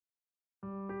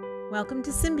Welcome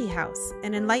to SYMBI House,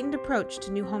 an enlightened approach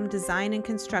to new home design and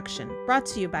construction, brought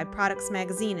to you by Products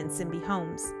Magazine and SYMBI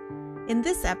Homes. In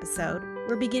this episode,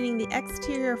 we're beginning the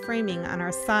exterior framing on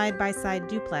our side-by-side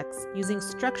duplex using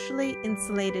structurally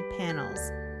insulated panels,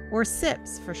 or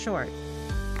SIPs for short.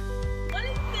 One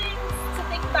of the things to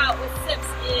think about with SIPs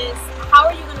is how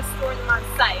are you going to store them on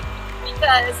site?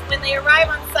 Because when they arrive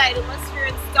on site, unless you're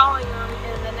installing them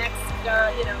in the next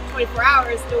 24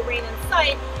 hours, no rain in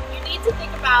sight, you need to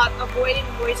think about avoiding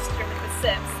moisture with the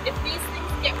SIPs. If these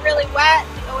things get really wet,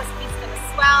 the OSB is going to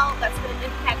swell. That's going to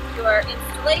impact your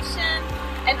installation.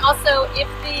 And also, if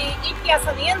the EPS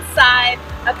on the inside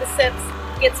of the SIPs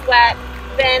gets wet,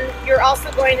 then you're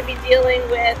also going to be dealing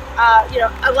with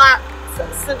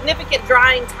significant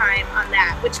drying time on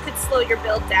that, which could slow your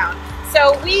build down.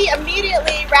 So we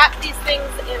immediately wrap these things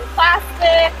in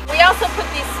plastic. We also put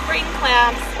these spring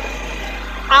clamps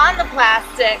on the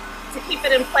plastic to keep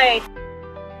it in place.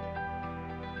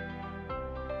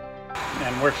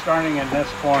 And we're starting in this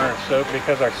corner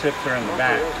because our SIPs are in the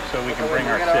back, so we can bring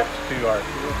our SIPs to our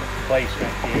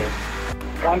placement here.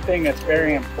 One thing that's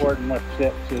very important with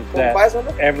SIPs is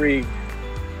that every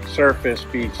surface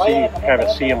have a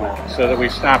sealant so that we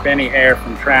stop any air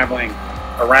from traveling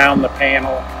around the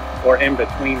panel or in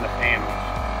between the panels.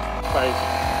 By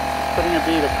putting a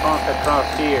bead of caulk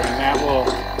across here, and that will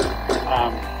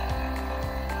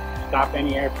stop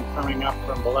any air from coming up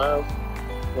from below.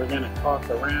 We're going to caulk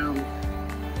around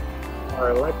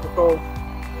our electrical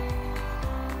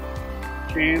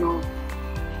channel.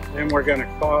 Then we're going to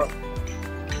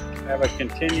have a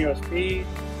continuous bead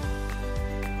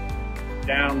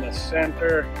down the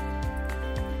center.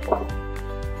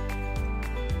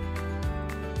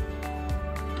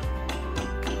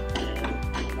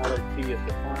 Another T at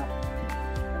the top.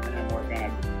 And then we're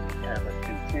going to have a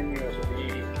continuous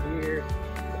bead here.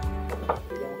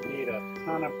 We don't need a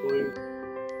ton of glue.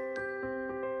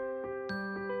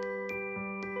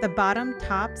 The bottom,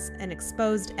 tops, and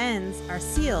exposed ends are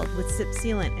sealed with SIP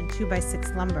sealant and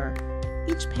 2x6 lumber.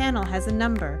 Each panel has a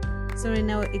number, so we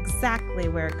know exactly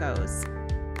where it goes.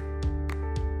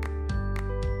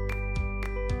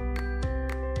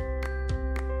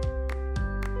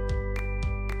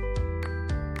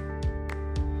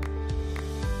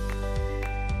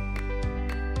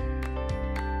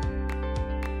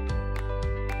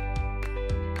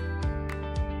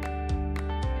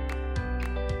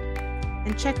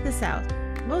 And check this out.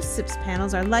 Most SIPs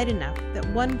panels are light enough that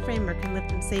one framer can lift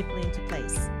them safely into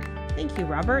place. Thank you,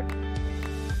 Robert.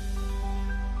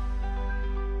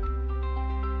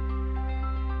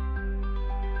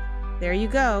 There you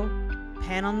go.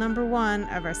 Panel number 1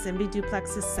 of our SYMBI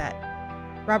Duplex is set.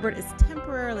 Robert is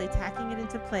temporarily tacking it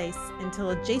into place until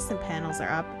adjacent panels are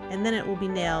up, and then it will be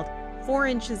nailed 4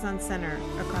 inches on center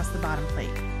across the bottom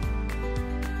plate.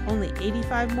 Only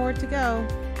 85 more to go.